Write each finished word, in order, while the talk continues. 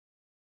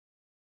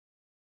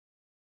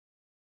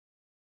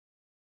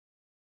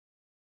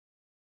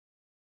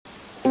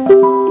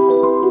Looking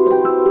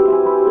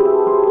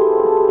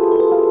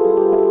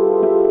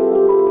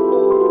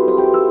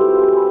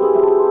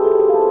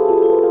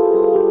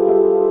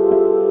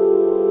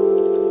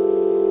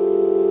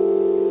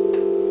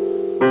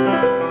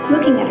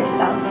at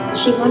herself,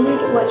 she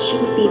wondered what she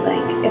would be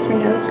like if her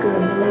nose grew a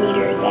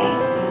millimeter a day.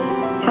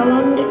 How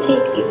long would it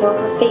take before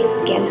her face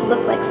began to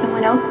look like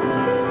someone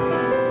else's?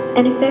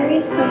 And if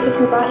various parts of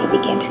her body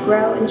began to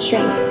grow and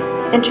shrink,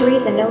 and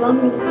Teresa no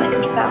longer looked like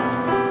herself,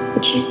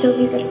 would she still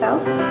be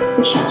herself?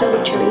 Would she still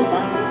be Teresa?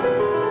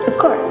 Of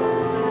course,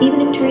 even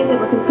if Teresa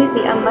were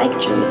completely unlike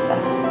Teresa,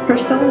 her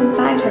soul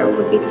inside her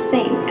would be the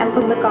same and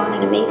would look on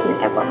in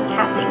amazement at what was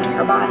happening to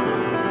her body.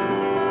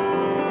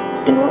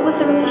 Then what was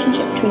the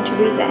relationship between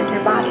Teresa and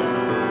her body?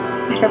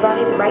 Had her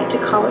body the right to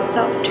call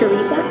itself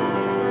Teresa?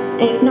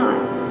 And if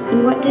not,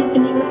 then what did the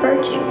name refer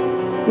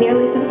to?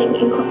 Merely something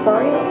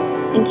incorporeal?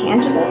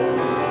 Intangible?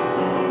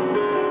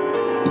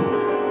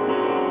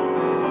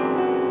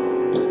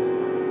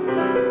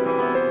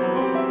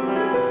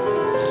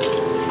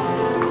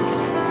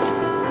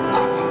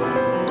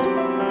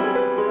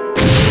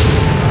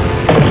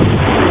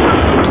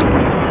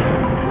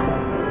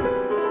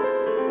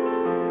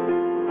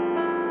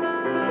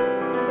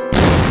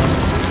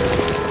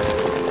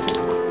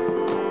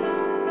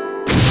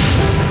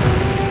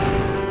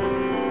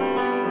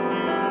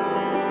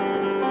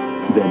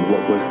 Then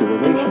what was the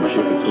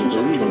relationship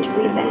between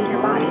Teresa and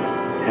her body?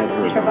 Had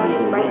her body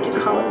the right to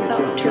call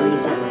itself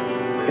Teresa?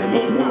 And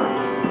if not,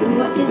 then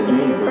what did the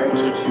name refer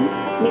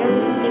to?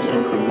 Merely something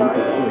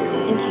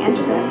incorporeal?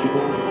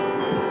 Intangible?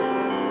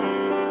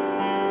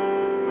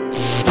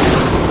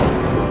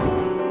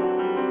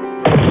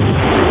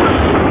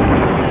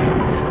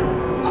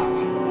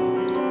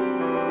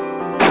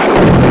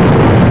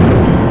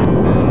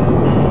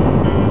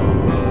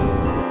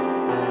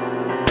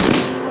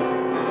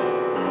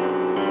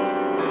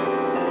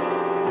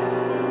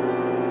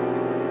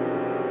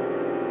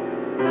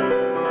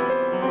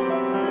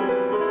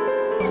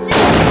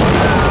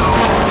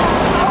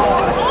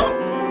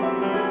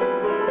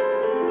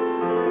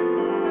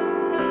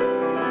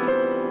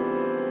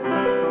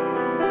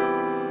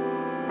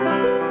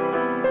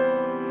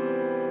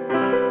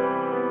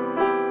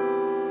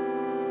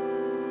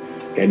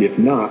 And if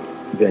not,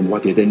 then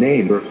what did the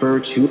name refer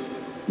to?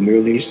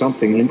 Merely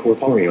something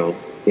incorporeal,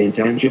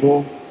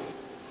 intangible?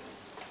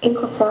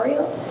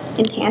 Incorporeal?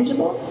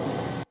 Intangible?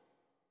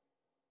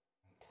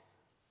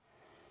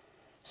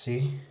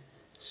 See?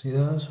 See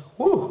those?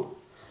 Woo!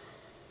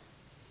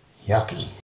 Yucky.